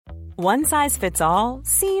One size fits all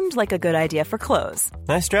seemed like a good idea for clothes.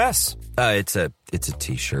 Nice dress. It's a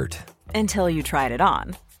t-shirt. Until you tried it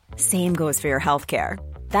on. Same goes for your healthcare.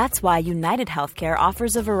 That's why United Healthcare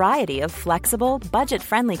offers a variety of flexible,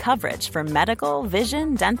 budget-friendly coverage for medical,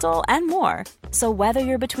 vision, dental, and more. So whether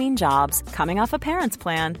you're between jobs, coming off a parent's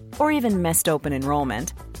plan, or even missed open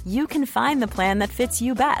enrollment, you can find the plan that fits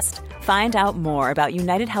you best. Find out more about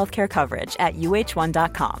United Healthcare coverage at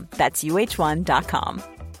uh1.com. That's uh1.com.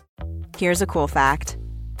 Here's a cool fact.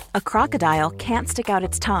 A crocodile can't stick out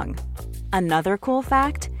its tongue. Another cool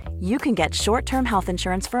fact, you can get short-term health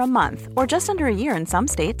insurance for a month or just under a year in some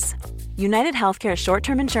states. United Healthcare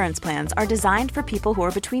short-term insurance plans are designed for people who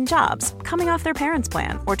are between jobs, coming off their parent's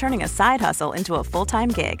plan, or turning a side hustle into a full-time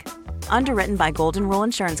gig. Underwritten by Golden Rule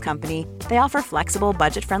Insurance Company, they offer flexible,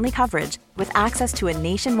 budget-friendly coverage with access to a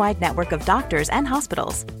nationwide network of doctors and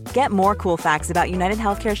hospitals. Get more cool facts about United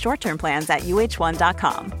Healthcare short-term plans at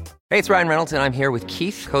uh1.com. Hey, it's Ryan Reynolds, and I'm here with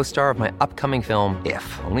Keith, co-star of my upcoming film,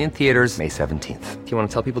 If, only in theaters May 17th. Do you want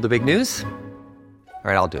to tell people the big news? All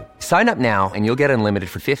right, I'll do it. Sign up now and you'll get unlimited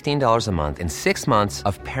for $15 a month and 6 months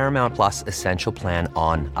of Paramount Plus Essential Plan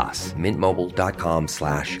on us.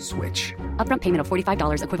 MintMobile.com/switch. Upfront payment of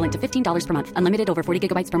 $45 equivalent to $15 per month. Unlimited over 40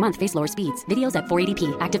 gigabytes per month. Face lower speeds. Videos at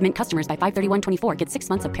 480p. Active Mint customers by 531.24 get 6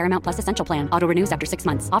 months of Paramount Plus Essential Plan. Auto renews after 6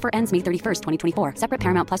 months. Offer ends May 31st, 2024. Separate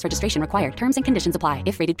Paramount Plus registration required. Terms and conditions apply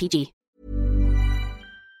if rated PG.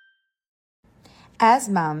 As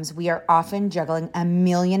moms, we are often juggling a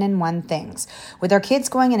million and one things. With our kids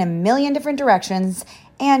going in a million different directions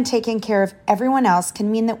and taking care of everyone else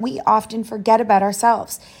can mean that we often forget about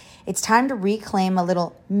ourselves. It's time to reclaim a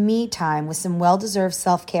little me time with some well-deserved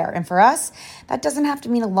self-care. And for us, that doesn't have to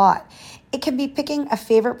mean a lot. It can be picking a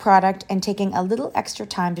favorite product and taking a little extra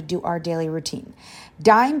time to do our daily routine.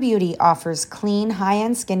 Dime Beauty offers clean,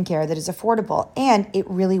 high-end skincare that is affordable, and it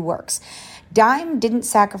really works. Dime didn't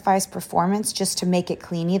sacrifice performance just to make it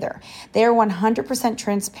clean either. They are 100%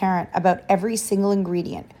 transparent about every single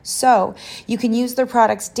ingredient, so you can use their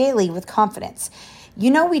products daily with confidence.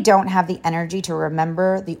 You know we don't have the energy to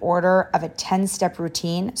remember the order of a 10-step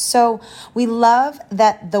routine, so we love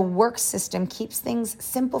that the work system keeps things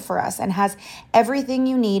simple for us and has everything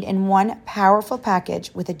you need in one powerful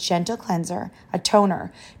package with a gentle cleanser, a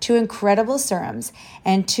toner, 2 incredible serums,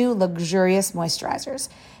 and 2 luxurious moisturizers.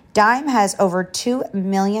 Dime has over 2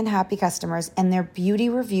 million happy customers, and their beauty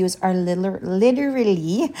reviews are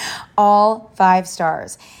literally all 5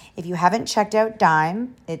 stars. If you haven't checked out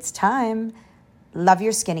Dime, it's time. Love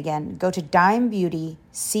your skin again. Go to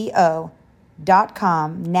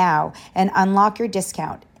dimebeautyco.com now and unlock your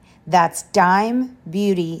discount. That's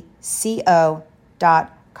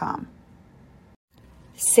dimebeautyco.com.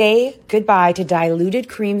 Say goodbye to diluted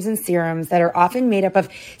creams and serums that are often made up of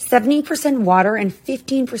 70% water and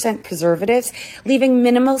 15% preservatives, leaving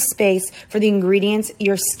minimal space for the ingredients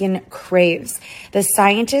your skin craves. The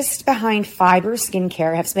scientists behind Fiber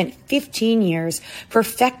Skincare have spent 15 years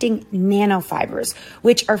perfecting nanofibers,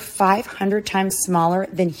 which are 500 times smaller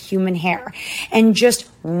than human hair. And just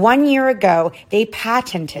 1 year ago, they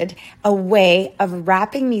patented a way of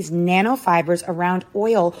wrapping these nanofibers around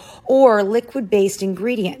oil or liquid-based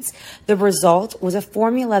ingredients. The result was a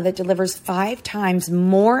formula that delivers 5 times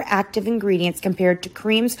more active ingredients compared to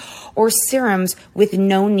creams or serums with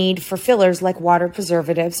no need for fillers like water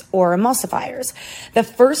preservatives or emulsifiers. The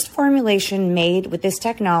first formulation made with this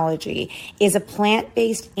technology is a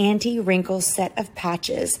plant-based anti-wrinkle set of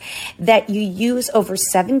patches that you use over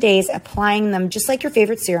 7 days, applying them just like your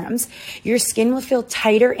favorite serums. Your skin will feel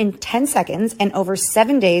tighter in 10 seconds, and over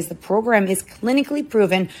 7 days, the program is clinically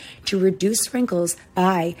proven to reduce wrinkles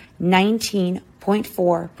by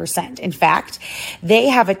 19.4%. In fact, they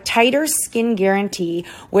have a tighter skin guarantee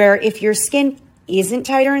where if your skin isn't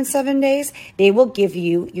tighter in 7 days, they will give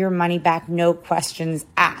you your money back, no questions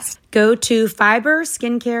asked. Go to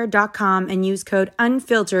fiberskincare.com and use code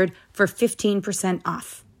UNFILTERED for 15%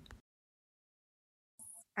 off.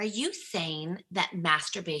 Are you saying that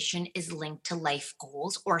masturbation is linked to life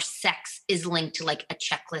goals, or sex is linked to like a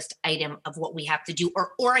checklist item of what we have to do,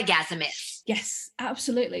 or orgasm is? Yes,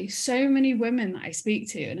 absolutely. So many women that I speak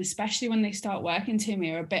to, and especially when they start working to me,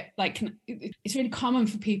 are a bit like, it's really common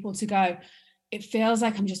for people to go, it feels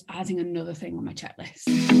like I'm just adding another thing on my checklist.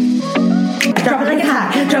 Drop it like a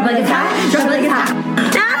hat, drop it like a hat, drop it like a hat.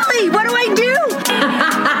 Natalie, what do I do?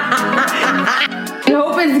 I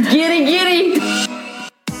hope it's giddy.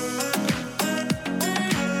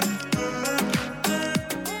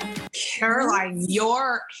 Caroline,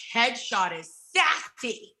 your headshot is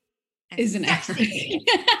sassy. Isn't sexy.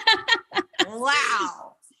 it?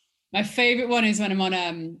 Wow. My favorite one is when I'm on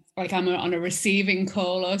I'm on a receiving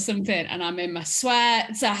call or something, and I'm in my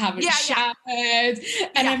sweats. I haven't showered,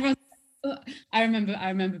 and everyone. I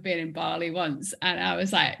remember being in Bali once, and I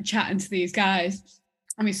was like chatting to these guys,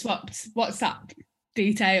 and we swapped WhatsApp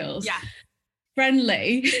details. Yeah.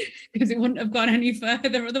 Friendly, because it wouldn't have gone any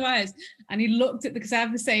further otherwise. And he looked at because I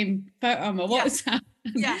have the same photo on my WhatsApp.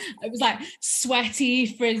 Yeah. It was like sweaty,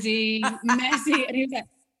 frizzy, messy, and he was like,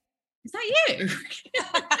 "Is that you?"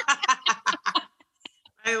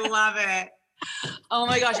 I love it. Oh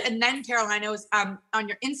my gosh. And then Caroline, I was on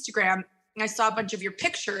your Instagram, and I saw a bunch of your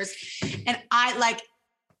pictures, and I like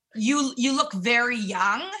you look very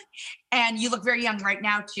young, and you look very young right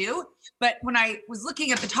now too. But when I was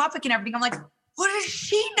looking at the topic and everything, I'm like, what does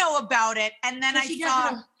she know about it? And then I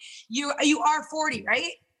saw you are 40,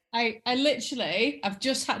 right? I've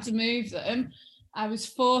just had to move them. I was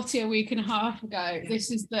 40 a week and a half ago. This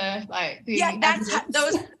is those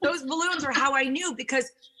balloons are how I knew, because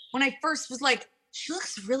when I first was like, she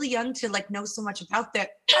looks really young to like know so much about that.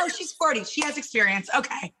 Oh, she's 40. She has experience.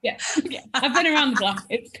 Okay. Yeah. I've been around the block.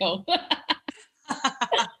 It's cool.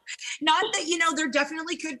 Not that, there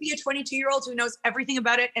definitely could be a 22-year-old who knows everything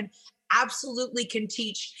about it and absolutely can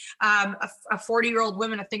teach a 40-year-old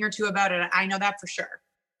woman a thing or two about it. I know that for sure.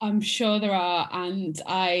 I'm sure there are.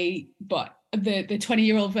 But the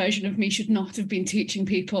 20-year-old version of me should not have been teaching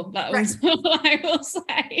people. That was all I will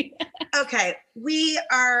say. Okay. We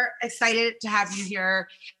are excited to have you here.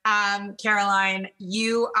 Caroline,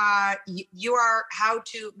 you are how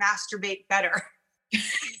to masturbate better.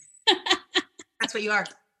 That's what you are.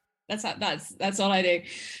 That's all I do.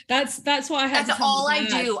 That's what I have. That's all I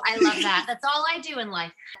do. I love that. That's all I do in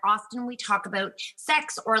life. Often we talk about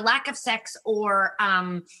sex or lack of sex or,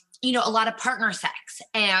 a lot of partner sex,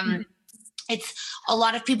 and it's a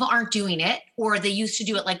lot of people aren't doing it, or they used to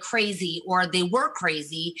do it like crazy, or they were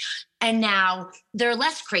crazy and now they're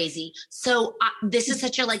less crazy. So this is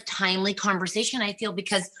such a like timely conversation, I feel,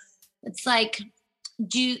 because it's like,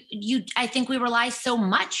 I think we rely so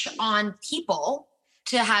much on people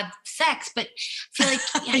to have sex, but I feel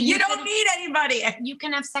like you don't need anybody. You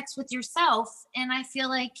can have sex with yourself. And I feel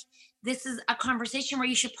like this is a conversation where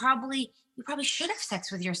you probably should have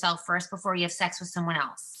sex with yourself first before you have sex with someone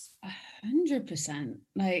else. 100%.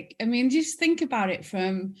 Like, I mean, just think about it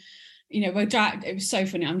from, it was so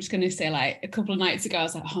funny. I'm just going to say, like, a couple of nights ago, I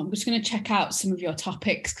was like, I'm just going to check out some of your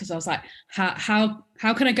topics, because I was like, how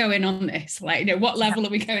can I go in on this? Like, what level are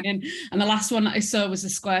we going in? And the last one that I saw was the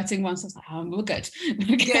squirting one. So I was like, we're good.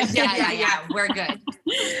 Yeah. We're good.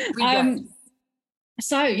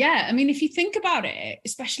 So, yeah, I mean, if you think about it,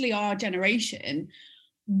 especially our generation,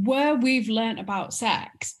 where we've learned about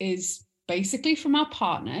sex is basically from our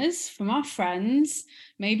partners, from our friends,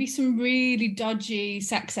 maybe some really dodgy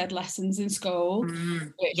sex ed lessons in school.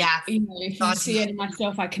 Which, if you see it in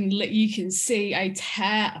myself, you can see I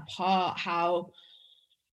tear apart how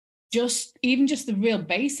even just the real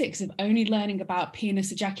basics of only learning about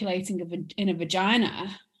penis ejaculating in a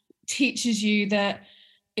vagina teaches you that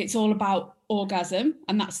it's all about orgasm,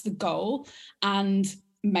 and that's the goal, and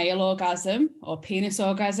male orgasm or penis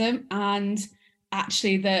orgasm, and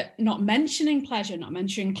actually that not mentioning pleasure, not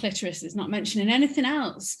mentioning clitoris, is not mentioning anything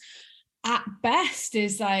else, at best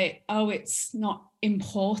is like, oh, it's not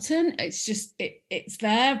important. It's just, it's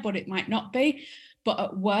there, but it might not be. But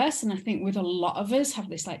at worst, and I think with a lot of us, have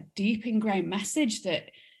this like deep ingrained message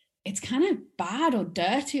that it's kind of bad or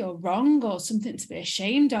dirty or wrong or something to be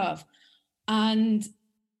ashamed of. And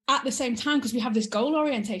at the same time, because we have this goal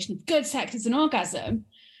orientation of good sex is an orgasm,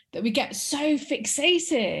 that we get so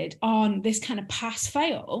fixated on this kind of pass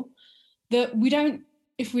fail that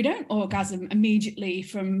if we don't orgasm immediately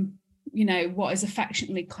from, what is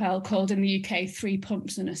affectionately called in the UK 3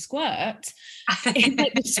 pumps and a squirt, it's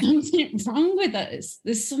like there's something wrong with us.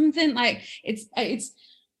 There's something like it's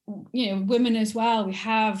women as well. We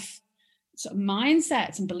have sort of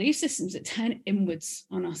mindsets and belief systems that turn inwards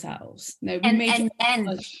on ourselves.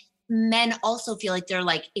 Men also feel like they're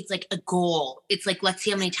like, it's like a goal. It's like, let's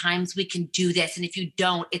see how many times we can do this. And if you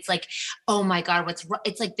don't, it's like, oh my God,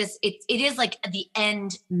 it's like this. It is like the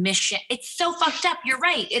end mission. It's so fucked up. You're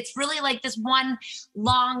right. It's really like this one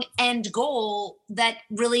long end goal that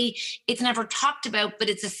really, it's never talked about, but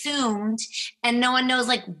it's assumed and no one knows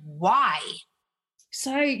like why.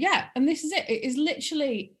 So yeah. And this is it. It is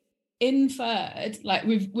literally inferred. Like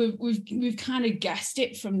we've kind of guessed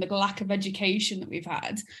it from the lack of education that we've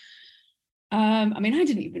had. I mean, I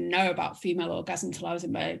didn't even know about female orgasm until I was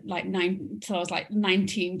in my till I was like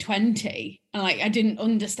 19, 20. And like, I didn't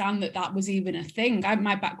understand that was even a thing.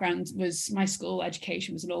 My background was, my school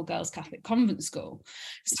education was an all girls Catholic convent school.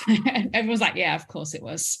 So everyone's like, yeah, of course it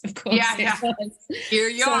was. Of course it was. Here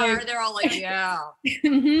you are. They're all like, yeah.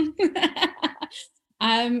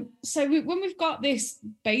 So when we've got this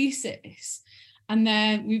basis, and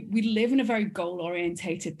then we live in a very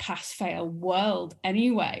goal-orientated pass-fail world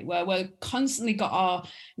anyway, where we're constantly got our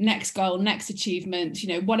next goal, next achievement,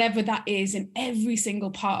 whatever that is in every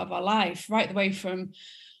single part of our life, right the way from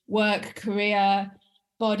work, career,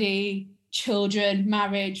 body, children,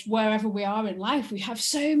 marriage, wherever we are in life. We have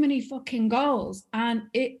so many fucking goals, and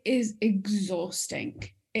it is exhausting.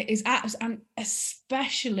 It is, and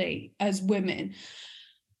especially as women,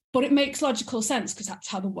 but it makes logical sense because that's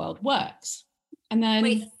how the world works. And then,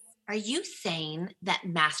 wait, are you saying that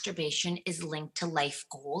masturbation is linked to life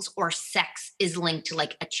goals, or sex is linked to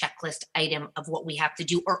like a checklist item of what we have to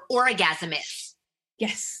do, or orgasm is?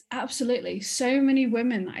 Yes, absolutely. So many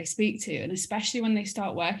women that I speak to, and especially when they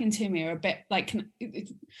start working to me, are a bit like,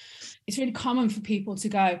 it's really common for people to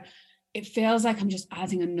go, it feels like I'm just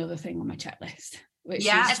adding another thing on my checklist.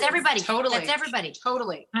 Yeah, that's everybody. Totally. That's everybody.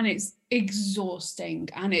 Totally. And it's exhausting.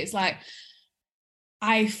 And it's like,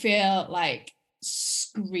 I feel like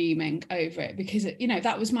screaming over it because,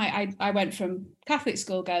 that was I went from Catholic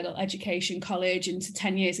school, girl education, college, into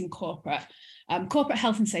 10 years in corporate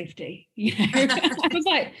health and safety. I was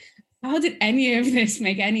like, how did any of this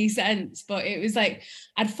make any sense? But it was like,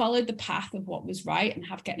 I'd followed the path of what was right and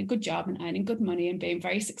getting a good job and earning good money and being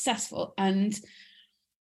very successful, and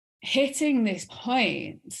hitting this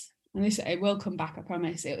point, and this, it will come back, I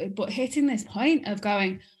promise, but hitting this point of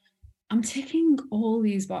going, I'm ticking all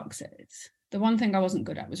these boxes. The one thing I wasn't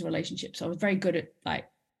good at was relationships. I was very good at like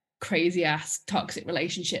crazy ass toxic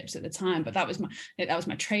relationships at the time, but that was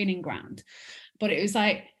my training ground. But it was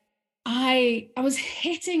like, I was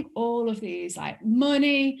hitting all of these, like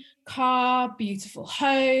money, car, beautiful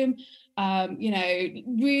home,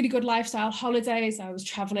 really good lifestyle, holidays. I was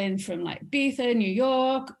traveling from like Ibiza, New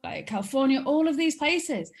York, like California, all of these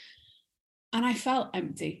places. And I felt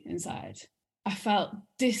empty inside. I felt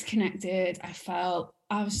disconnected. I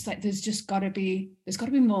was just like, there's got to be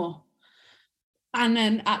more. And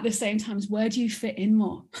then at the same time, where do you fit in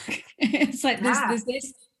more? It's like, there's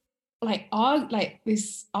this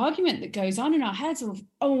this argument that goes on in our heads of,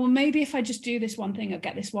 oh, well, maybe if I just do this one thing or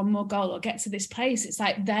get this one more goal or get to this place, it's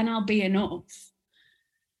like, then I'll be enough.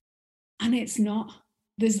 And it's not.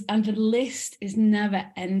 And the list is never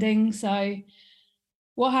ending. So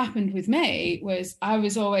what happened with me was I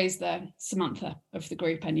was always the Samantha of the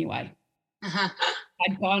group anyway.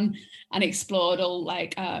 I'd gone and explored all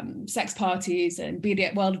like sex parties and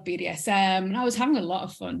world of BDSM, and I was having a lot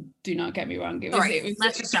of fun. Do not get me wrong. It was,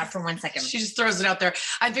 let's just stop for 1 second. She just throws it out there.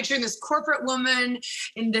 I'm picturing this corporate woman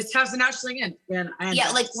in this house, and now she's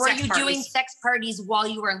like, were you doing sex parties while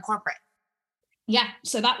you were in corporate? Yeah,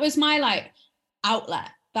 so that was my like outlet.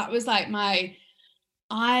 That was like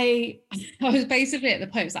I was basically at the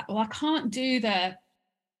point, like, well, I can't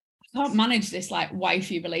manage this like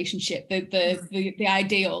wifey relationship, the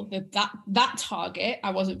ideal, that target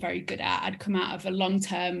I wasn't very good at. I'd come out of a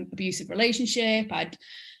long-term abusive relationship. I'd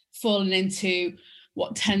fallen into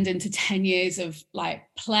what turned into 10 years of like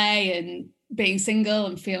play and being single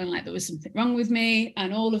and feeling like there was something wrong with me,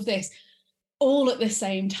 and all of this all at the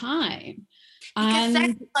same time. Because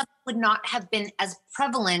sex would not have been as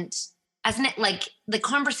prevalent, hasn't it? Like the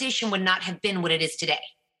conversation would not have been what it is today.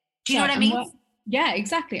 Do you know what I mean? Yeah,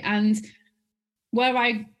 exactly. And where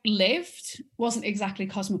I lived wasn't exactly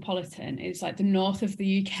cosmopolitan. It's like the north of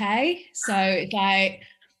the UK. So it's like...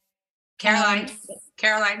 Caroline,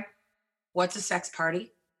 what's a sex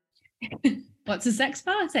party? What's a sex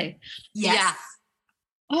party? Yes. Yeah.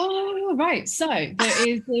 Oh, right. So there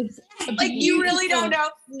is this... like you really don't know?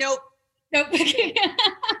 Nope.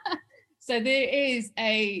 So there is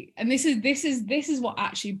and this is what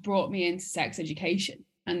actually brought me into sex education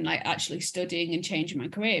and like actually studying and changing my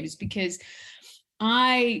career, is because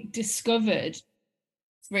I discovered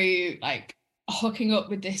through like hooking up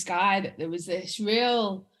with this guy that there was this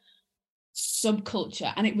real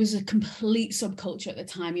subculture, and it was a complete subculture at the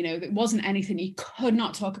time. It wasn't anything, you could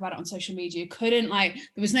not talk about it on social media. You couldn't, like,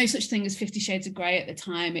 there was no such thing as 50 Shades of Grey at the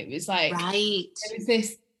time. It was like, right, it was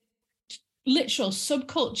this literal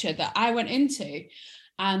subculture that I went into,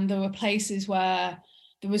 and there were places where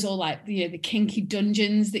there was all like the kinky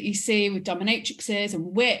dungeons that you see with dominatrixes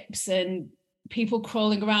and whips and people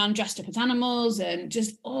crawling around dressed up as animals and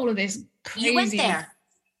just all of this crazy. You went there?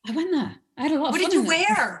 I went there. I had a lot of fun. What did you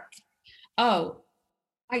wear? Oh,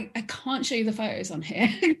 I can't show you the photos on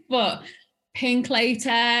here, but pink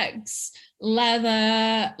latex,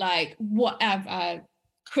 leather, like whatever,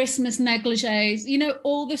 Christmas negligees, you know,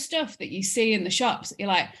 all the stuff that you see in the shops. You're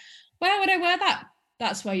like, where would I wear that?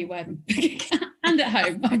 That's where you wear them. And at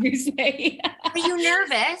home, obviously. Are you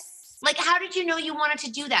nervous? Like, how did you know you wanted to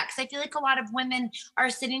do that? Because I feel like a lot of women are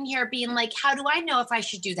sitting here being like, how do I know if I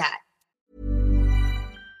should do that?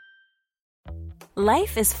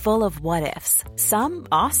 Life is full of what-ifs. Some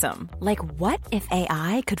awesome, like what if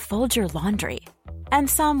AI could fold your laundry? And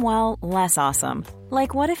some, well, less awesome,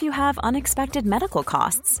 like what if you have unexpected medical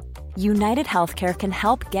costs? United Healthcare can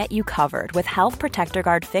help get you covered with Health Protector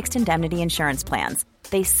Guard fixed indemnity insurance plans.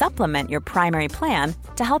 They supplement your primary plan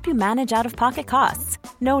to help you manage out-of-pocket costs.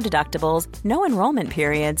 No deductibles, no enrollment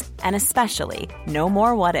periods, and especially no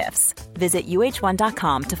more what-ifs. Visit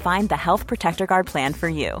uh1.com to find the Health Protector Guard plan for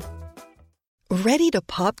you. Ready to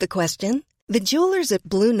pop the question? The jewelers at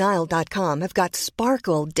BlueNile.com have got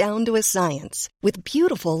sparkle down to a science with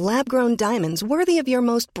beautiful lab-grown diamonds worthy of your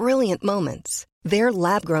most brilliant moments. Their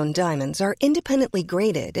lab-grown diamonds are independently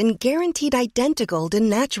graded and guaranteed identical to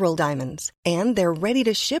natural diamonds, and they're ready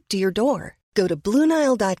to ship to your door. Go to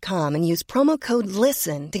BlueNile.com and use promo code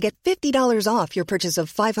LISTEN to get $50 off your purchase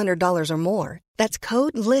of $500 or more. That's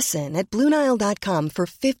code LISTEN at BlueNile.com for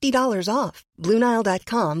 $50 off.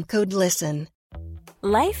 BlueNile.com, code LISTEN.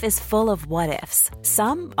 Life is full of what-ifs.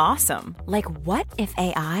 Some awesome, like what if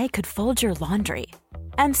AI could fold your laundry?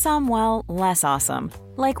 And some, well, less awesome,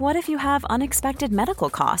 like what if you have unexpected medical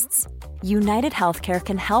costs? United Healthcare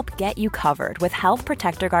can help get you covered with Health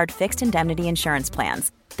Protector Guard fixed indemnity insurance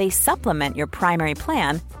plans. They supplement your primary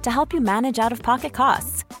plan to help you manage out-of-pocket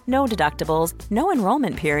costs. No deductibles, no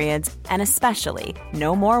enrollment periods, and especially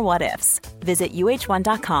no more what-ifs. Visit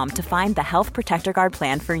uh1.com to find the Health Protector Guard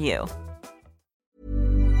plan for you.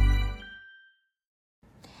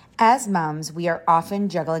 As moms, we are often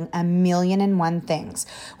juggling a million and one things.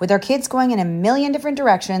 With our kids going in a million different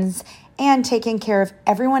directions and taking care of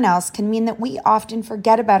everyone else can mean that we often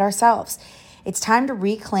forget about ourselves. It's time to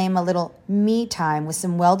reclaim a little me time with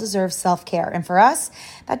some well-deserved self-care. And for us,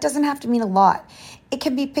 that doesn't have to mean a lot. It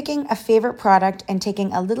can be picking a favorite product and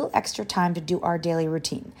taking a little extra time to do our daily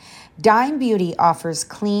routine. Dime Beauty offers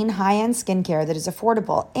clean, high-end skincare that is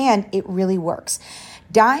affordable, and it really works.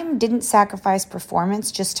 Dime didn't sacrifice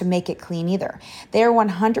performance just to make it clean either. They are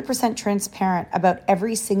 100% transparent about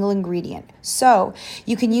every single ingredient, so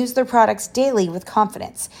you can use their products daily with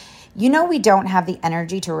confidence. You know we don't have the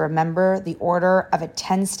energy to remember the order of a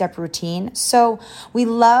 10-step routine, so we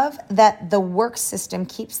love that the work system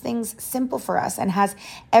keeps things simple for us and has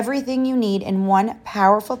everything you need in one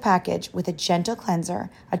powerful package with a gentle cleanser,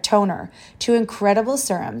 a toner, 2 incredible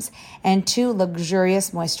serums, and 2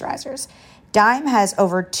 luxurious moisturizers. Dime has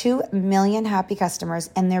over 2 million happy customers,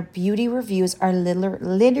 and their beauty reviews are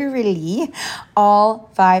literally all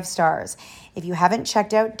 5 stars. If you haven't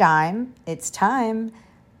checked out Dime, it's time.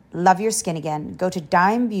 Love your skin again. Go to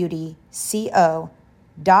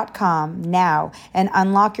dimebeautyco.com now and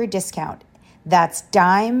unlock your discount. That's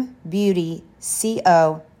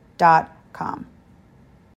dimebeautyco.com.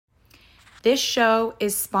 This show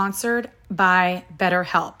is sponsored by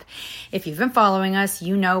BetterHelp. If you've been following us,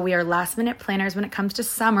 you know we are last-minute planners when it comes to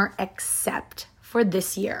summer, except for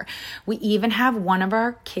this year. We even have one of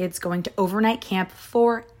our kids going to overnight camp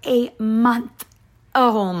for a month,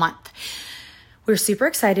 a whole month. We're super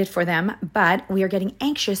excited for them, but we are getting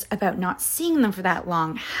anxious about not seeing them for that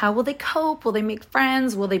long. How will they cope? Will they make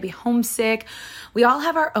friends? Will they be homesick? We all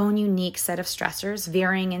have our own unique set of stressors,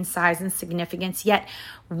 varying in size and significance, yet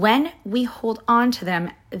when we hold on to them,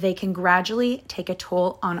 they can gradually take a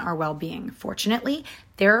toll on our well-being. Fortunately,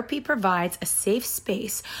 therapy provides a safe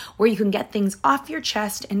space where you can get things off your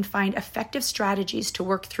chest and find effective strategies to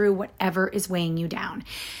work through whatever is weighing you down.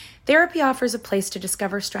 Therapy offers a place to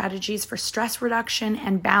discover strategies for stress reduction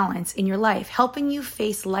and balance in your life, helping you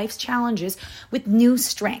face life's challenges with new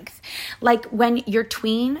strength. Like when your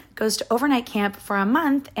tween goes to overnight camp for a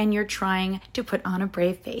month and you're trying to put on a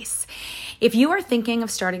brave face. If you are thinking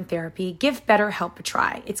of starting therapy, give BetterHelp a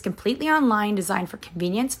try. It's completely online, designed for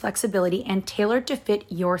convenience, flexibility, and tailored to fit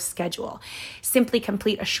your schedule. Simply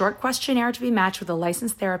complete a short questionnaire to be matched with a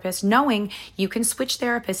licensed therapist, knowing you can switch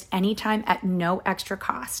therapists anytime at no extra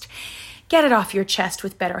cost. Get it off your chest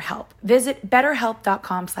with BetterHelp. Visit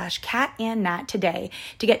betterhelp.com/catandnat today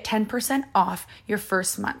to get 10% off your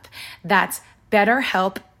first month. That's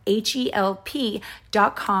BetterHelp,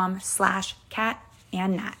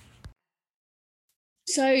 HELP.com/catandnat.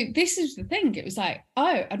 So this is the thing. It was like,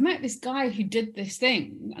 oh, I'd met this guy who did this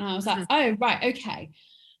thing. And I was like, oh, right, okay.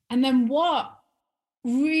 And then what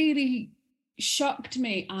really shocked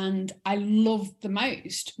me and I loved the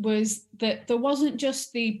most was that there wasn't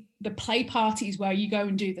just the play parties where you go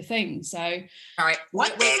and do the thing. So all right,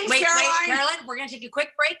 wait, Caroline, we're gonna take a quick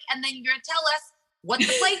break and then you're gonna tell us what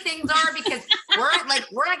the play things are, because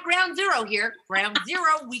we're at ground zero here. Ground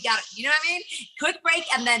zero, we got it. You know what I mean? Quick break,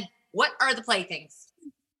 and then what are the playthings?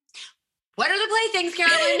 What are the playthings,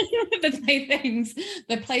 Caroline?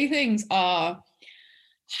 The playthings are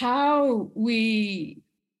how we,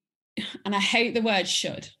 and I hate the word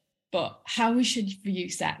should, but how we should view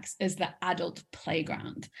sex as the adult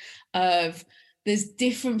playground of, there's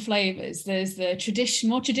different flavors. There's the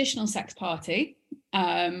more traditional sex party.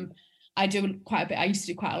 I do quite a bit. I used to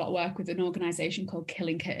do quite a lot of work with an organization called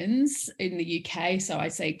Killing Kittens in the UK. So I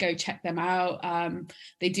say, go check them out.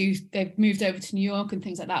 They've moved over to New York and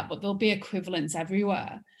things like that, but there'll be equivalents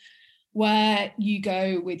everywhere where you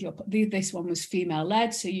go with this one was female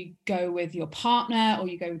led. So you go with your partner or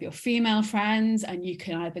you go with your female friends, and you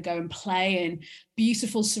can either go and play in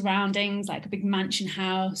beautiful surroundings, like a big mansion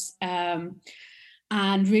house, and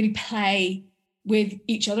really play with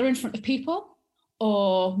each other in front of people,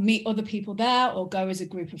 or meet other people there, or go as a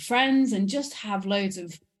group of friends and just have loads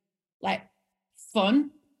of like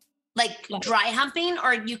fun. Like dry humping,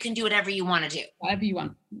 or you can do whatever you want to do? Whatever you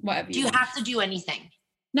want. Do you have to do anything?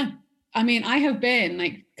 No. I mean, I have been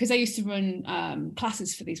because I used to run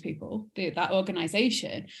classes for these people, that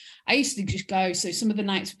organization. I used to just go. So some of the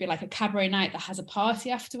nights would be like a cabaret night that has a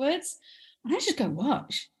party afterwards. And I just go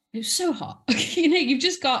watch. It was so hot. You've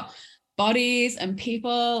just got bodies and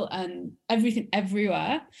people and everything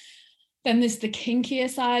everywhere. Then there's the kinkier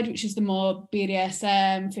side, which is the more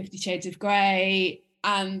BDSM, 50 Shades of Grey.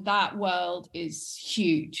 And that world is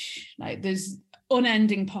huge. Like there's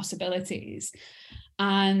unending possibilities.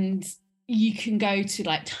 And you can go to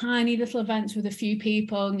like tiny little events with a few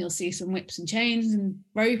people and you'll see some whips and chains and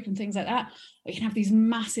rope and things like that. Or you can have these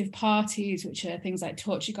massive parties, which are things like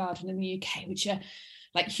Torture Garden in the UK, which are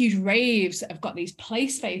like huge raves that have got these play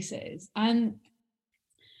spaces. And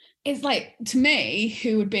it's like, to me,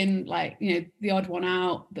 who had been like, the odd one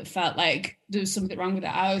out that felt like there was something wrong with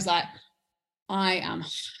it, I was like, I am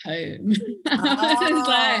home. Oh.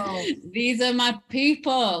 Like, these are my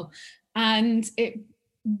people.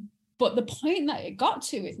 But the point that it got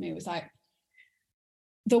to with me was like,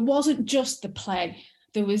 there wasn't just the play.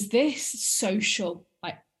 There was this social,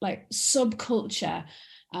 like subculture,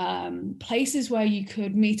 places where you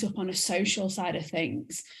could meet up on a social side of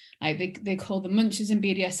things. Like they call them munches in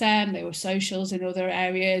BDSM. They were socials in other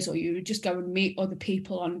areas, or you would just go and meet other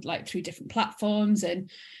people on through different platforms. And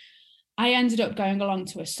I ended up going along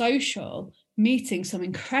to a social, meeting some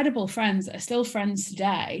incredible friends that are still friends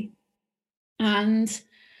today. And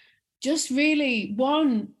just really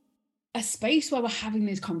a space where we're having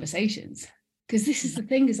these conversations. Because this is the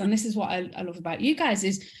thing and this is what I love about you guys,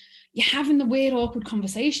 is you're having the weird, awkward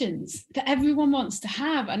conversations that everyone wants to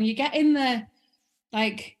have. And you get in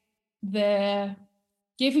the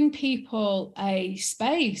giving people a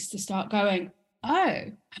space to start going, oh,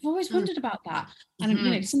 I've always wondered about that.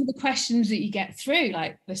 And some of the questions that you get through,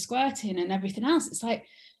 like the squirting and everything else, it's like,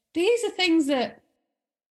 these are things that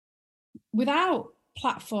without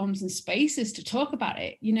platforms and spaces to talk about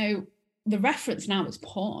it, the reference now is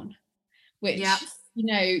porn, which,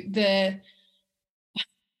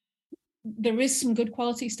 there is some good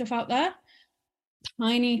quality stuff out there.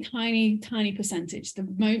 Tiny percentage. The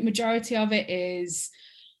majority of it is,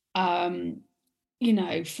 from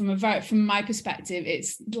my perspective,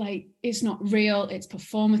 it's like, it's not real, it's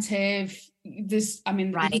performative. We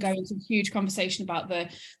can go into a huge conversation about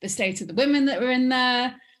the state of the women that were in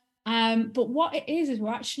there. But what it is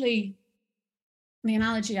we're actually, the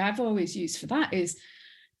analogy I've always used for that is,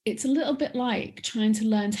 it's a little bit like trying to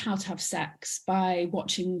learn how to have sex by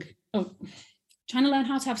watching, trying to learn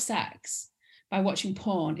how to have sex by watching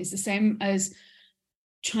porn is the same as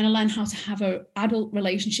trying to learn how to have an adult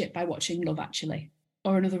relationship by watching Love Actually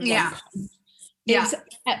or another rom-com.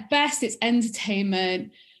 At best, it's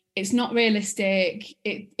entertainment. It's not realistic.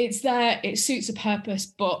 It's there. It suits a purpose,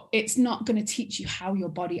 but it's not going to teach you how your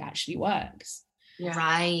body actually works. Yeah.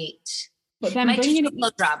 Right. But then might bringing teach you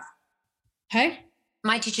a blowjob. Hey,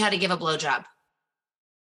 might teach you how to give a blowjob.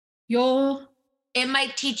 It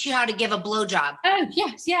might teach you how to give a blowjob. Oh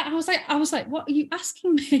yes, yeah. I was like, what are you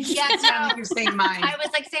asking me? Yes, I was saying mine. I was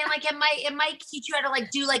saying it might teach you how to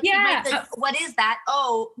do what is that?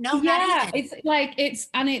 Oh no, yeah. It's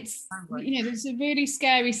there's a really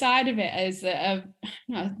scary side of it as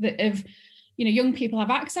young people have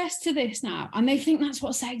access to this now, and they think that's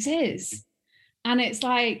what sex is, and it's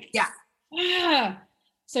like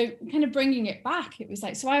So kind of bringing it back, it was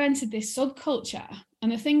like, so I entered this subculture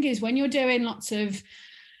And the thing is, when you're doing lots of,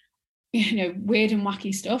 weird and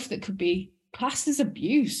wacky stuff that could be classed as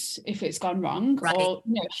abuse if it's gone wrong, right, or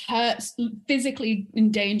hurts, physically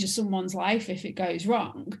endangers someone's life if it goes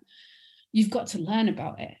wrong, you've got to learn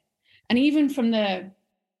about it. And even from the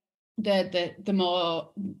more,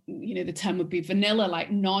 the term would be vanilla,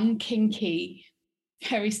 like non-kinky,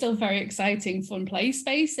 still very exciting, fun play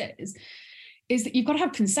spaces, is that you've got to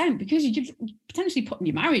have consent, because you're potentially putting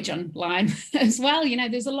your marriage online as well.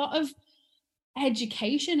 There's a lot of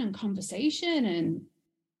education and conversation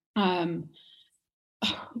and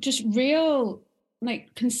just real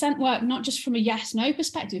consent work, not just from a yes no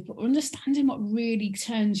perspective, but understanding what really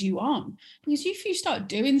turns you on. Because if you start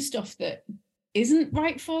doing stuff that isn't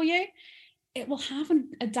right for you, it will have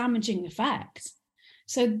a damaging effect.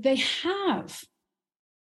 So they have,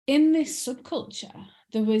 in this subculture,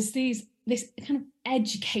 there was this kind of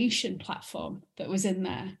education platform that was in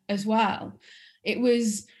there as well. It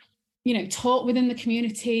was, taught within the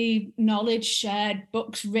community, knowledge shared,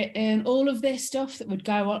 books written, all of this stuff that would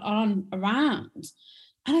go on around.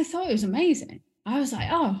 And I thought it was amazing. I was like,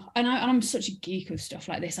 and I'm such a geek of stuff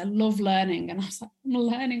like this. I love learning. And I was like, I'm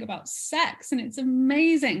learning about sex and it's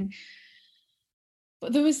amazing.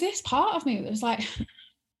 But there was this part of me that was like,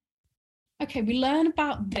 okay, we learn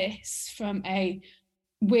about this from a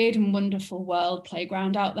weird and wonderful world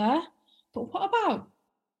playground out there. But what about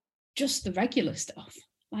just the regular stuff?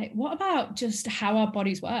 What about just how our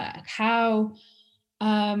bodies work? How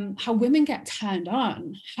women get turned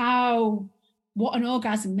on? What an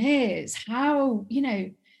orgasm is? How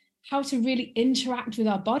to really interact with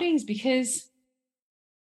our bodies? Because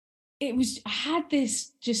I had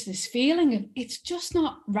this feeling of, it's just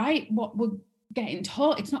not right what we're getting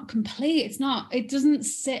taught. It's not complete. It doesn't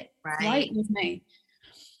sit right with me.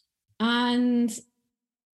 And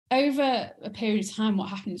over a period of time, what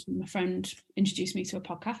happened is my friend introduced me to a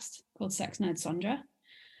podcast called Sex Nerd Sandra,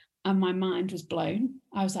 and my mind was blown.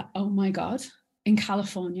 I was like, oh my God, in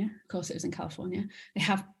California, of course it was in California, they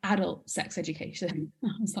have adult sex education. I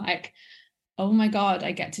was like, oh my God,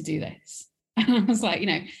 I get to do this. And I was like,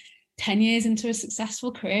 10 years into a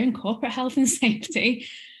successful career in corporate health and safety,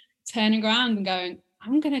 turning around and going,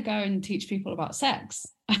 I'm going to go and teach people about sex.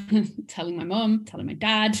 Telling my mum, telling my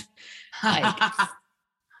dad,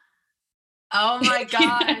 oh my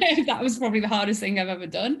God. That was probably the hardest thing I've ever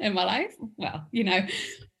done in my life. Well,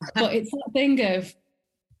 but it's that thing of,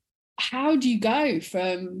 how do you go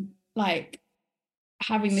from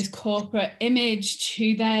having this corporate image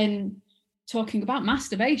to then talking about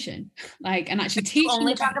masturbation, and actually teaching?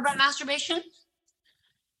 Only talk about masturbation?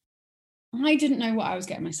 I didn't know what I was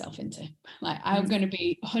getting myself into. I'm going to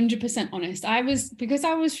be 100% honest. Because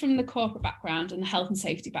I was from the corporate background and the health and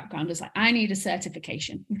safety background, I was like, I need a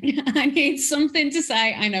certification. I need something to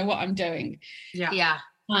say I know what I'm doing. Yeah.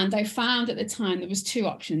 And I found at the time there was two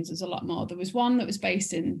options. There's a lot more. There was one that was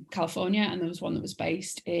based in California, and there was one that was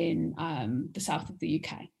based in the south of the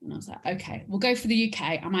UK. And I was like, okay, we'll go for the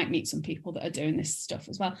UK. I might meet some people that are doing this stuff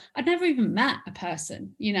as well. I'd never even met a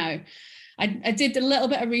person, I did a little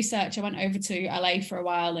bit of research. I went over to LA for a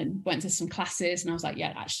while and went to some classes, and I was like,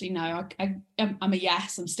 yeah, actually, no, I'm a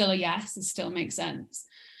yes. I'm still a yes. It still makes sense.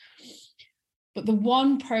 But the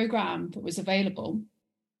one program that was available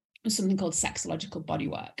was something called sexological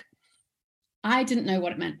bodywork. I didn't know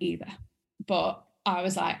what it meant either, but I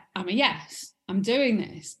was like, I'm a yes. I'm doing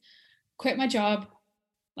this. Quit my job,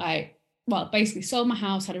 basically sold my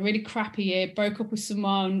house, had a really crappy year, broke up with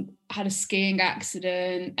someone, had a skiing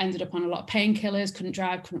accident, ended up on a lot of painkillers, couldn't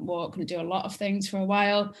drive, couldn't walk, couldn't do a lot of things for a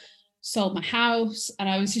while, sold my house. And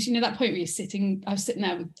I was just, that point where I was sitting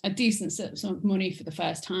there with a decent sum of money for the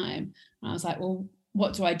first time. And I was like, well,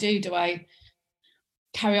 what do I do? Do I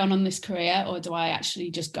carry on this career, or do I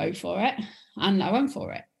actually just go for it? And I went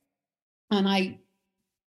for it. And I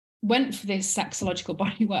went for this sexological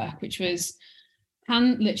bodywork, which was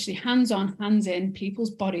literally hands-on, hands-in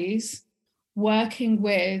people's bodies, working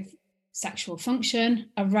with sexual function,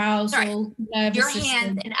 arousal, nervous system. Your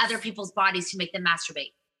hands in other people's bodies to make them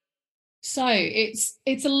masturbate. So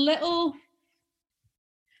it's a little,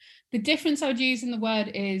 the difference I would use in the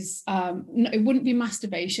word is it wouldn't be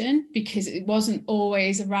masturbation, because it wasn't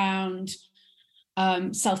always around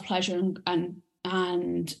self-pleasure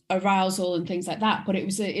and arousal and things like that. But it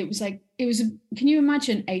was can you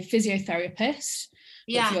imagine a physiotherapist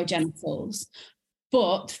with your genitals,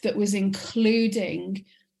 but that was including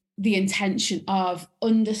the intention of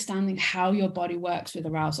understanding how your body works with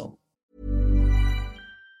arousal.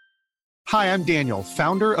 Hi, I'm Daniel,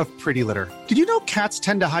 founder of Pretty Litter. Did you know cats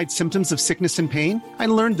tend to hide symptoms of sickness and pain? I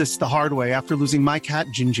learned this the hard way after losing my cat,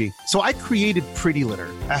 Gingy. So I created Pretty Litter,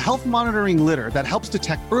 a health monitoring litter that helps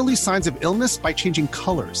detect early signs of illness by changing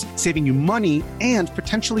colors, saving you money and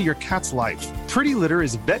potentially your cat's life. Pretty Litter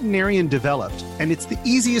is veterinarian developed, and it's the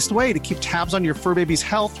easiest way to keep tabs on your fur baby's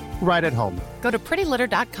health right at home. Go to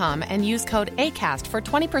prettylitter.com and use code ACAST for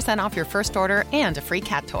 20% off your first order and a free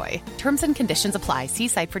cat toy. Terms and conditions apply. See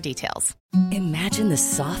site for details. Imagine the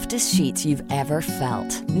softest sheets you've ever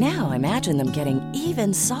felt. Now imagine them getting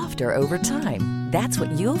even softer over time. That's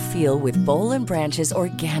what you'll feel with Boll & Branch's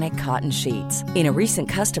organic cotton sheets. In a recent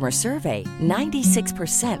customer survey,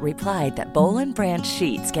 96% replied that Boll & Branch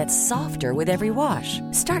sheets get softer with every wash.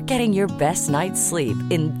 Start getting your best night's sleep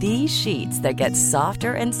in these sheets that get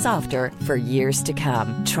softer and softer for years to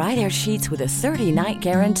come. Try their sheets with a 30-night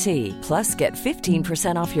guarantee. Plus, get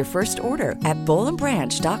 15% off your first order at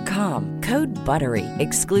bollandbranch.com. Code BUTTERY.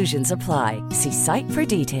 Exclusions apply. See site for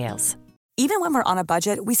details. Even when we're on a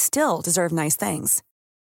budget, we still deserve nice things.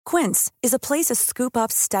 Quince is a place to scoop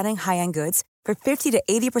up stunning high-end goods for 50 to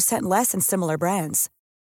 80% less than similar brands.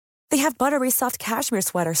 They have buttery soft cashmere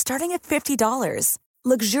sweaters starting at $50,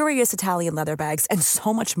 luxurious Italian leather bags, and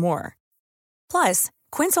so much more. Plus,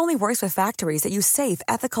 Quince only works with factories that use safe,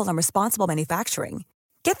 ethical, and responsible manufacturing.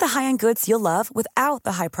 Get the high-end goods you'll love without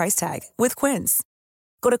the high price tag with Quince.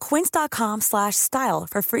 Go to quince.com/style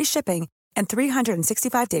for free shipping and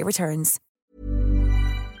 365-day returns.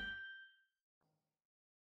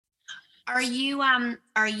 Are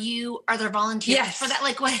there volunteers for that?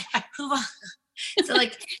 Like what? So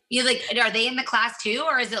like are they in the class too?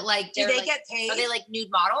 Or is it like, do they get paid? Are they like nude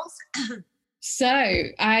models? So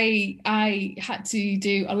I had to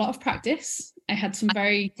do a lot of practice. I had some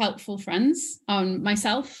very helpful friends on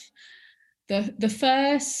myself. The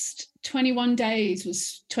first 21 days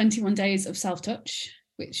was 21 days of self-touch,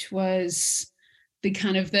 which was the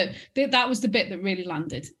kind of that was the bit that really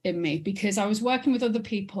landed in me, because I was working with other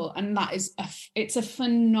people, and that is it's a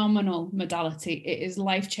phenomenal modality. It is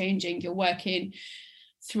life-changing. You're working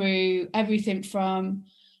through everything from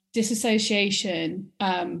disassociation,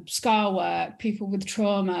 scar work, people with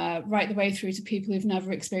trauma, right the way through to people who've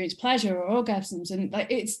never experienced pleasure or orgasms, and like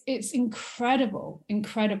it's incredible.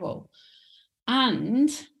 And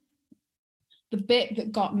the bit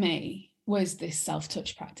that got me was this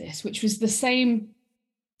self-touch practice, which was the same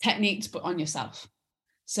techniques but on yourself.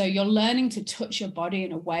 So you're learning to touch your body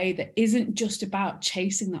in a way that isn't just about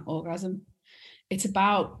chasing that orgasm. It's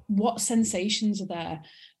about what sensations are there,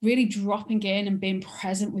 really dropping in and being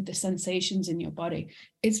present with the sensations in your body.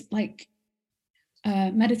 It's like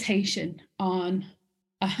meditation on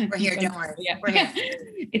we're here, don't worry. We're here.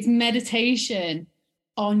 It's meditation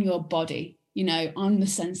on your body, you know, on the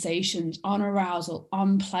sensations, on arousal,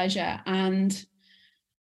 on pleasure. And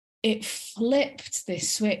it flipped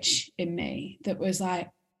this switch in me that was like,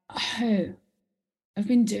 oh, I've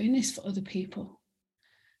been doing this for other people.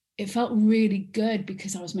 It felt really good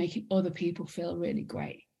because I was making other people feel really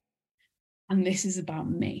great. And this is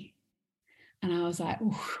about me. And I was like,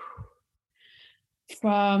 ooh.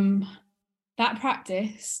 From that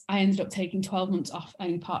practice, I ended up taking 12 months off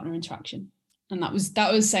any partner interaction. And that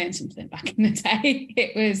was saying something back in the day.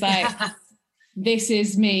 It was like, this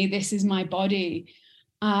is me, this is my body.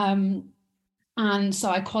 And so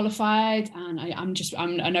I qualified, and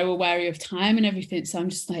I know we're wary of time and everything. So I'm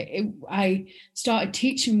just like, I started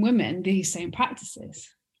teaching women these same practices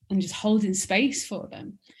and just holding space for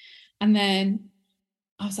them. And then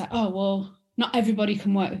I was like, oh, well, not everybody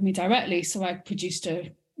can work with me directly. So I produced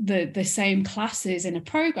the same classes in a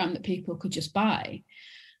program that people could just buy.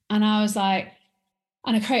 And I was like,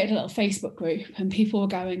 and I created a little Facebook group, and people were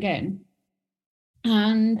going in.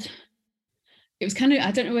 And it was kind of, I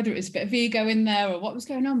don't know whether it was a bit of ego in there or what was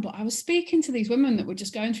going on, but I was speaking to these women that were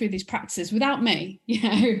just going through these practices without me, you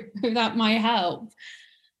know, without my help.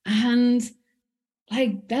 And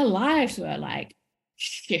like their lives were like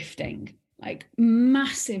shifting, like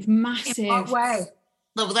massive. In what way?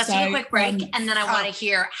 Look, let's take a quick break, and then I want to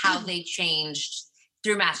hear how they changed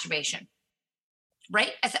through masturbation,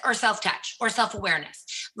 right? Or self-touch or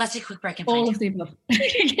self-awareness. Let's take a quick break and all of the above.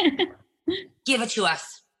 Give it to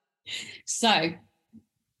us. So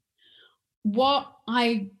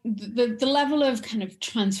the level of kind of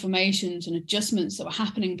transformations and adjustments that were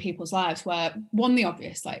happening in people's lives were, one, the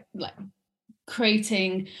obvious, like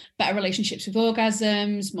creating better relationships with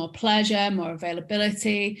orgasms, more pleasure, more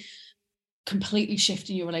availability, completely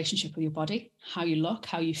shifting your relationship with your body, how you look,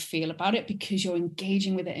 how you feel about it, because you're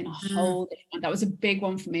engaging with it in a whole different. That was a big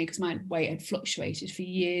one for me because my weight had fluctuated for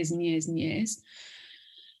years and years and years.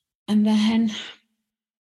 And then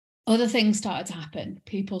other things started to happen.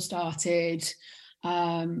 People started,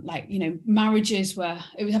 marriages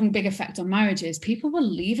it was having a big effect on marriages. People were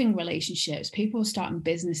leaving relationships. People were starting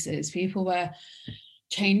businesses. People were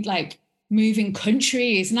moving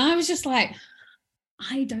countries. And I was just like,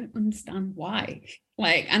 I don't understand why.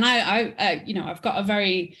 And I've got a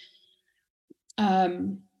very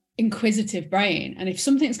inquisitive brain. And if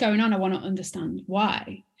something's going on, I want to understand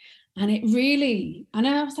why. And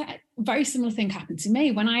I was like, a very similar thing happened to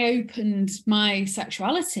me when I opened my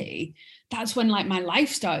sexuality. That's when my life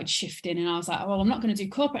started shifting, and I was like, oh, well, I'm not going to do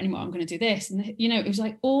corporate anymore. I'm going to do this. And it was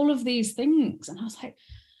like all of these things. And I was like,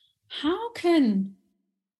 how can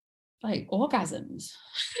orgasms,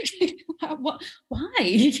 what,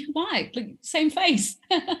 why same face?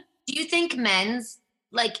 Do you think men's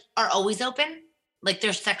are always open?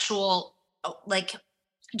 Their sexual,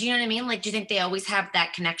 do you know what I mean? Do you think they always have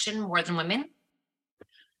that connection more than women?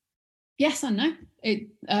 Yes and no.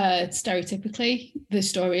 Stereotypically, the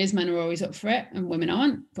story is men are always up for it and women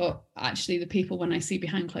aren't. But actually, the people when I see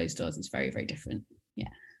behind closed doors, it's very, very different. Yeah,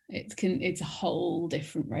 it's a whole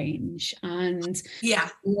different range, and yeah,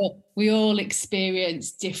 we all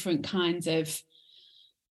experience different kinds of.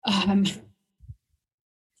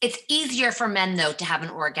 It's easier for men though to have an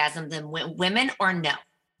orgasm than women, or no?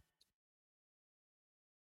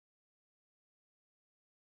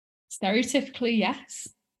 Stereotypically, yes.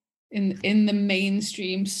 In the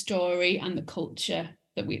mainstream story and the culture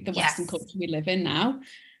that Western culture we live in now,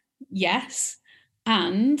 yes.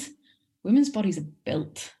 And women's bodies are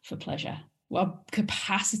built for pleasure. Well,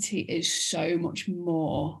 capacity is so much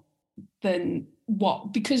more than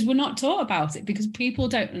because we're not taught about it, because people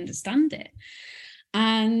don't understand it.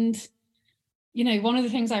 And one of the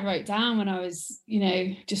things I wrote down when I was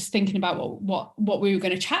just thinking about what we were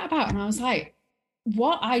going to chat about, and I was like,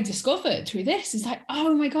 what I discovered through this is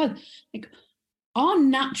oh my God, our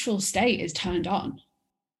natural state is turned on,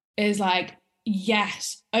 is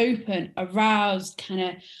yes, open, aroused, kind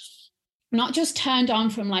of not just turned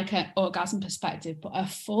on from an orgasm perspective, but are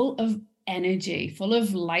full of energy, full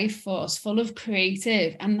of life force, full of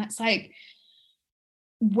creative. And that's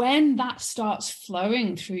when that starts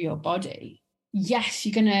flowing through your body, yes,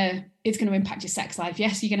 it's going to impact your sex life.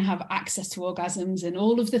 Yes, you're going to have access to orgasms and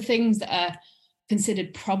all of the things that are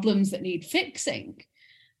considered problems that need fixing.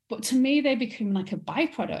 But to me, they become a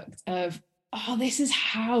byproduct of, oh, this is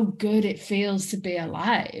how good it feels to be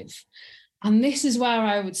alive. And this is where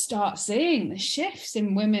I would start seeing the shifts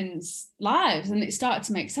in women's lives. And it started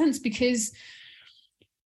to make sense, because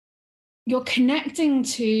you're connecting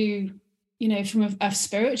to, from a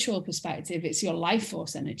spiritual perspective, it's your life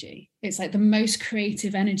force energy. It's the most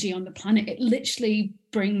creative energy on the planet. It literally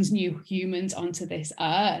brings new humans onto this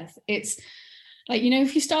earth. It's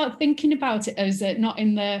if you start thinking about it as not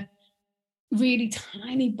in the really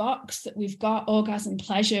tiny box that we've got orgasm,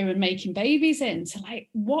 pleasure, and making babies in, to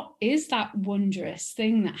what is that wondrous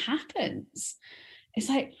thing that happens? It's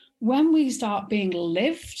when we start being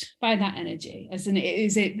lived by that energy, as in,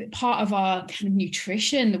 is it part of our kind of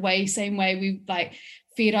nutrition, same way we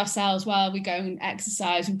feed ourselves well, we go and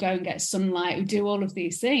exercise, we go and get sunlight, we do all of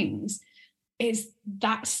these things.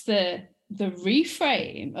 That's the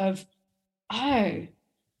reframe of, oh,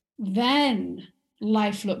 then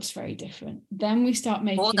life looks very different. Then we start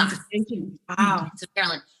making decisions. Wow. So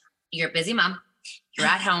Carolyn, you're a busy mom. You're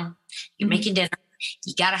at home. You're making dinner.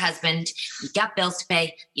 You got a husband. You got bills to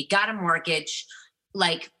pay. You got a mortgage.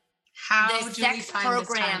 How the do sex we find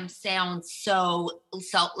program sounds so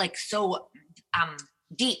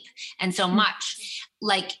deep and so much.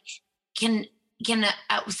 Can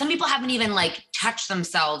some people haven't even touched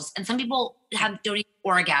themselves, and some people don't even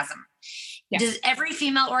orgasm. Yes. Does every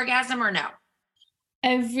female orgasm or no?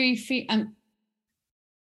 Every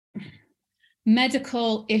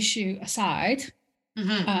medical issue aside,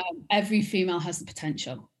 every female has the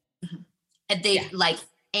potential. Mm-hmm.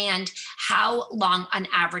 And how long on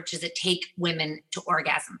average does it take women to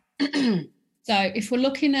orgasm? So if we're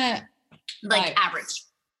looking at average,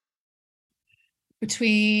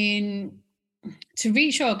 to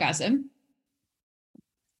reach orgasm,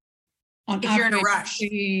 if you're in a rush,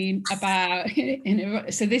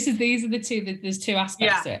 so these are the two. There's two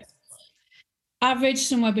aspects to it. Average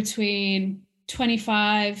somewhere between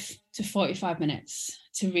 25 to 45 minutes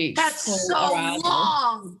to reach. That's so arousal.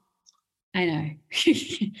 Long. I know.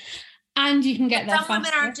 And you can get there. Some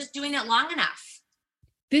women aren't just doing it long enough.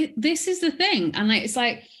 This is the thing, and it's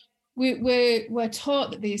we're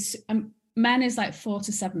taught that these men is 4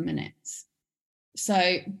 to 7 minutes.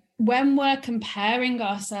 So when we're comparing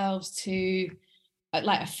ourselves to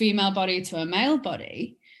a female body to a male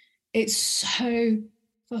body, it's so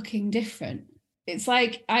fucking different. it's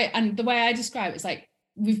like and the way I describe it is like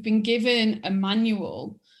we've been given a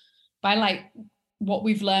manual by like what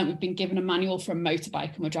we've learned. We've been given a manual for a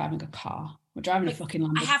motorbike and we're driving a car. We're driving a fucking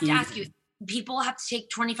Lamborghini. I have to ask you, people have to take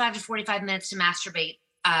 25 to 45 minutes to masturbate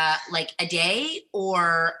like a day,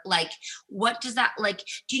 or like what does that like,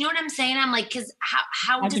 do you know what I'm saying? I'm like, because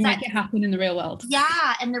how does that make it happen in the real world?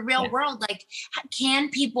 Yeah, in the real world, like can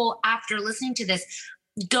people after listening to this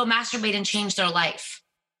go masturbate and change their life?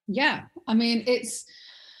 Yeah, I mean, it's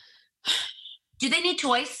do they need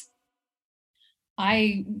toys?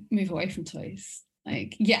 I move away from toys.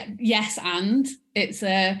 Like, yeah, yes, and it's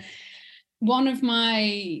one of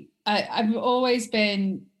my I've always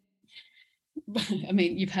been, I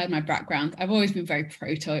mean, you've heard my background. I've always been very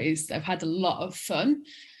pro toys. I've had a lot of fun,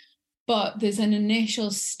 but there's an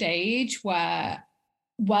initial stage where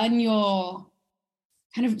when you're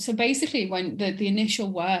kind of, so basically when the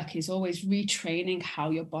initial work is always retraining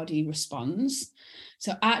how your body responds.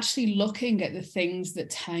 So actually looking at the things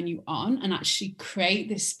that turn you on and actually create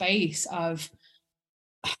this space of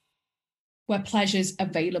where pleasure's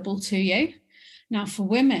available to you. Now for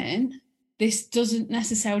women, this doesn't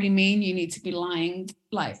necessarily mean you need to be lying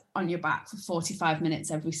like on your back for 45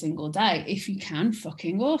 minutes every single day. If you can,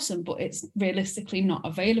 fucking awesome, but it's realistically not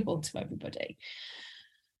available to everybody.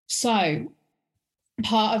 So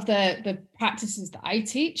part of the practices that I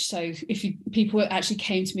teach, so if people actually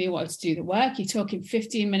came to me and wanted to do the work, you're talking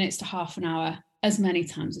 15 minutes to half an hour as many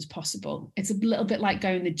times as possible. It's a little bit like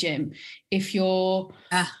going to the gym. If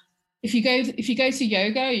you go to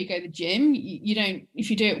yoga or you go to the gym, you don't, if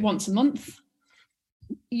you do it once a month,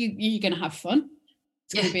 you're going to have fun.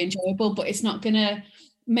 It's going to be enjoyable, but it's not going to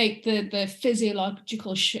make the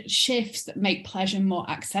physiological shifts that make pleasure more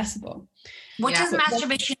accessible. What does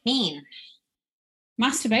masturbation mean?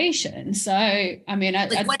 Masturbation. So, I mean,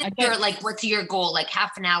 what's your goal? Like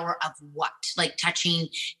half an hour of what? Like touching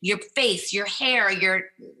your face, your hair, your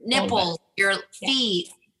nipples, your feet,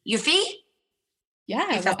 your feet?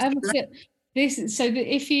 Yeah, whatever.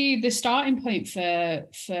 The starting point for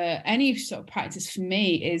any sort of practice for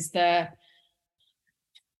me is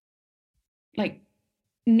like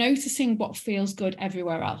noticing what feels good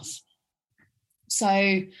everywhere else.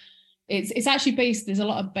 So it's actually based, there's a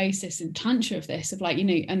lot of basis in tantra of this, of like, you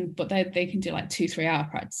know, but they can do like 2-3 hour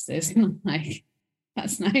practices. Like,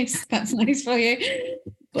 that's nice for you.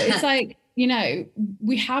 But it's like, you know,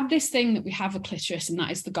 we have this thing that we have a clitoris and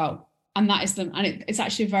that is the goal. And that is it's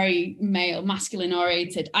actually very male, masculine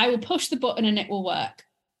oriented. I will push the button and it will work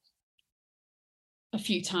a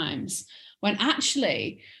few times. When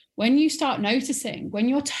actually, when you start noticing, when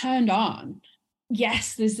you're turned on,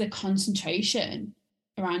 yes, there's the concentration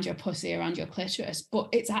around your pussy, around your clitoris, but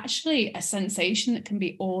it's actually a sensation that can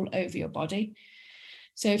be all over your body.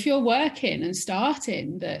 So if you're working and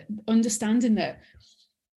starting that, understanding that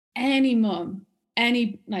any mum,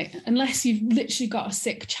 unless you've literally got a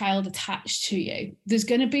sick child attached to you, there's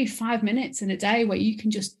going to be 5 minutes in a day where you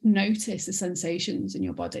can just notice the sensations in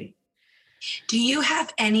your body. Do you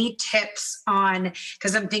have any tips on,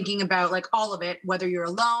 because I'm thinking about like all of it, whether you're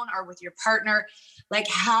alone or with your partner, like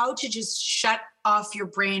how to just shut off your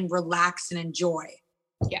brain, relax and enjoy?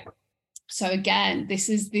 Yeah. So again, this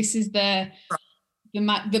is the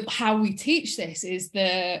how we teach this is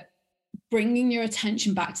the bringing your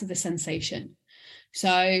attention back to the sensation.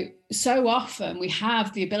 So often we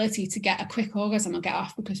have the ability to get a quick orgasm and get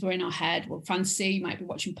off because we're in our head. We'll fancy, you might be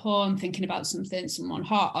watching porn, thinking about something, someone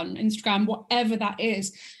hot on Instagram, whatever that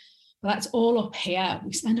is. But that's all up here.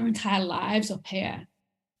 We spend our entire lives up here.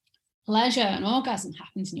 Pleasure and orgasm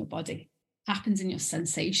happens in your body, happens in your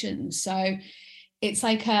sensations. So it's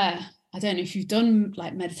like I don't know if you've done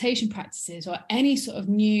like meditation practices or any sort of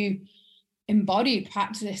new embodied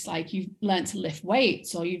practice, like you've learned to lift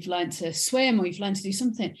weights or you've learned to swim or you've learned to do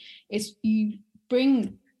something. It's you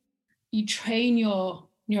train your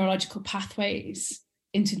neurological pathways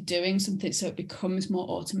into doing something so it becomes more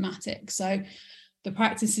automatic. So the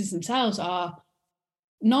practices themselves are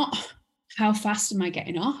not how fast am I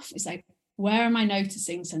getting off? It's like, where am I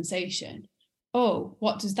noticing sensation? Oh,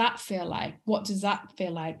 what does that feel like? What does that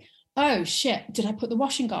feel like? Oh shit, did I put the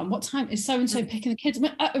washing on? What time is so-and-so picking the kids?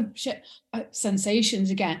 Oh shit,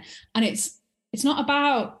 sensations again. And it's not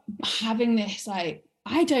about having this, like,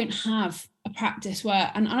 I don't have a practice where,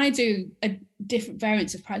 and I do a different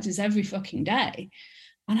variants of practice every fucking day.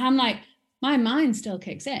 And I'm like, my mind still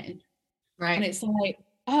kicks in. Right. And it's like,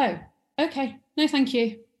 oh, okay, no, thank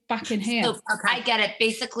you. Back in here. So, I get it.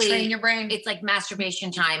 Basically, train your brain. It's like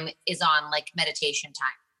masturbation time is on like meditation time.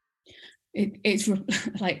 It's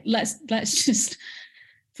like let's just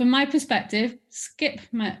from my perspective, skip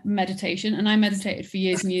meditation. And I meditated for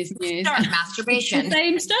years and years and years. Start masturbation. The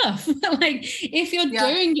same stuff. Like if you're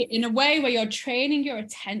doing it in a way where you're training your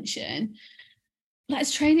attention,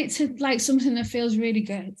 let's train it to like something that feels really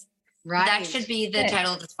good. Right. That should be the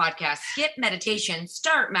title of this podcast. Skip meditation,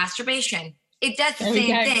 start masturbation. It does the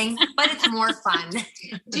same thing, but it's more fun.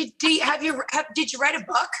 Did you write a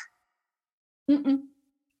book?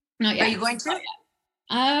 Not yet. Are you going to?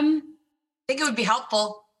 I think it would be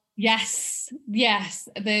helpful. Yes. There's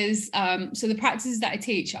so the practices that I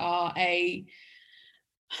teach are a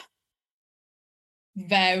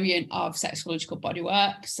variant of sexological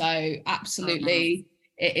bodywork. So absolutely,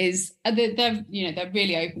 it is. They're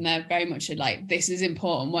really open. They're very much like, this is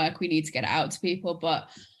important work. We need to get it out to people. But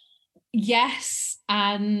yes,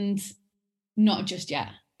 and not just yet.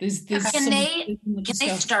 Can they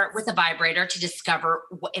start with a vibrator to discover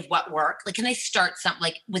what worked? Like, can they start something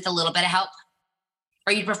like with a little bit of help?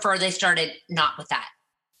 Or you prefer they started not with that?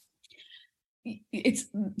 It's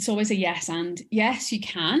always a yes, and yes, you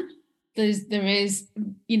can. There's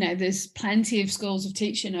plenty of schools of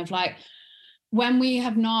teaching of like, when we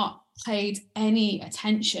have not paid any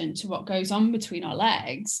attention to what goes on between our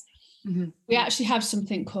legs, we actually have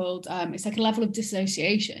something called it's like a level of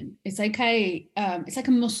dissociation. It's like a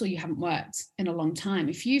muscle you haven't worked in a long time.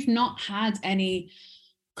 If you've not had any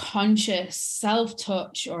conscious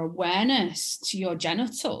self-touch or awareness to your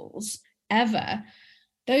genitals ever,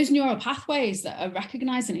 those neural pathways that are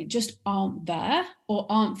recognizing it just aren't there or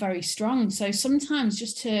aren't very strong. So sometimes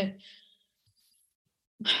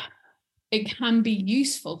it can be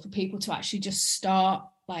useful for people to actually just start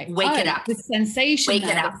like, wake it up. The sensation. Wake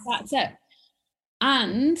it up. That's it.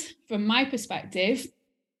 And from my perspective,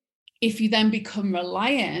 if you then become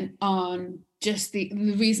reliant on just the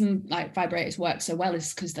reason like vibrators work so well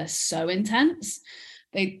is because they're so intense.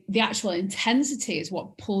 The actual intensity is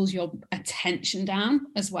what pulls your attention down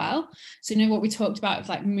as well. So what we talked about of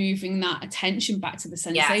like moving that attention back to the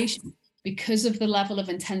sensation, because of the level of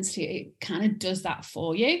intensity, it kind of does that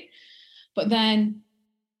for you. But then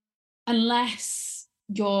unless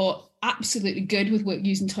you're absolutely good with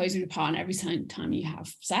using toys with your partner every time you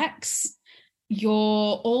have sex, you're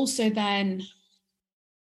also then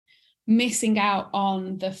missing out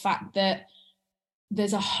on the fact that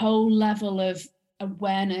there's a whole level of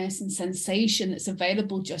awareness and sensation that's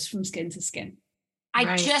available just from skin to skin.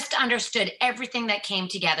 I just understood everything that came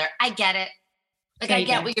together. I get it. Like, I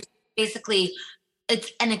get what you're basically,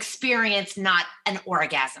 it's an experience, not an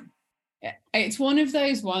orgasm. It's one of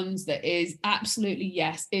those ones that is absolutely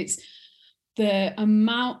yes. It's the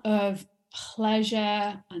amount of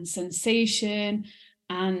pleasure and sensation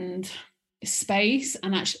and space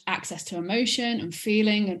and actually access to emotion and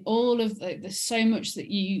feeling and all of there's so much that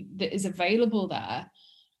is available there,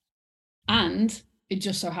 and it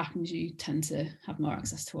just so happens you tend to have more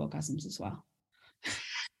access to orgasms as well.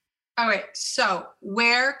 All right, so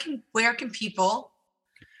where can people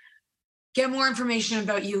get more information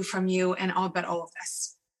about you from you and all about all of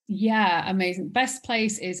this? Yeah, amazing. Best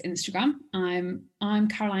place is Instagram. I'm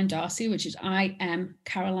Caroline Darcy, which is I am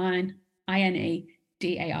Caroline INEDARCY.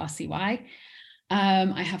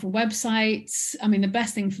 I have a website. I mean, the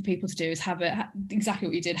best thing for people to do is exactly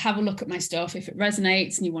what you did. Have a look at my stuff. If it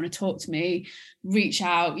resonates and you want to talk to me, reach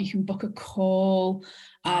out. You can book a call.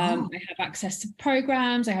 I have access to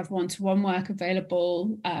programs. I have one-to-one work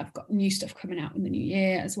available. I've got new stuff coming out in the new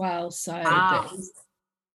year as well. So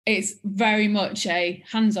it's very much a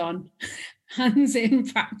hands-in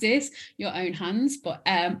practice, your own hands. But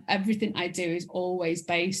everything I do is always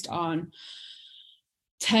based on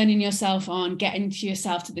turning yourself on, getting to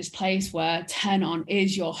yourself to this place where turn on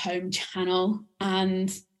is your home channel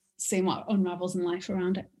and seeing what unravels in life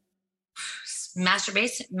around it.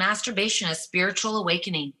 Masturbation, a spiritual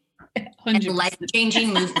awakening, 100%. and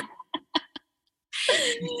life-changing movement.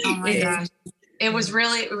 Oh my gosh. It was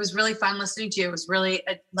really fun listening to you. It was really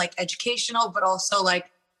like educational, but also like,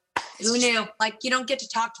 who knew? Like, you don't get to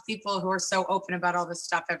talk to people who are so open about all this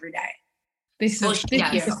stuff every day.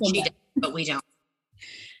 But we don't.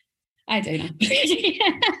 I do know.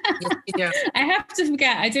 Yes, I have to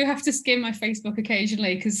forget. I do have to skim my Facebook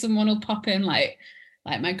occasionally because someone will pop in like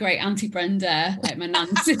my great auntie Brenda, like my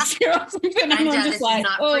nan's sister or something. Brenda, and I'm just this like, is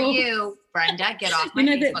not for you, Brenda. Get off my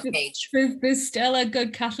Facebook page. There's still a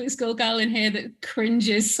good Catholic schoolgirl in here that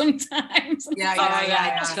cringes sometimes.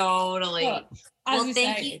 Yeah, totally. Well,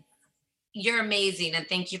 thank you. You're amazing, and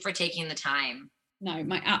thank you for taking the time. No,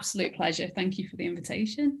 my absolute pleasure. Thank you for the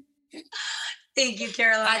invitation. Thank you,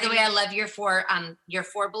 Caroline. By the way, I love your four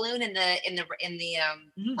balloon in the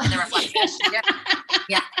reflection.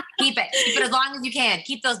 Yeah. Keep it. Keep it as long as you can.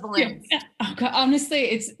 Keep those balloons. Yeah. Oh God,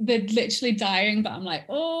 honestly, they're literally dying, but I'm like,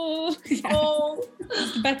 oh, yes. Oh,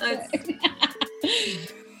 it's the best way.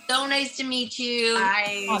 So nice to meet you.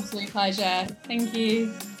 Bye. Absolute pleasure. Thank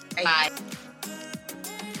you. Bye.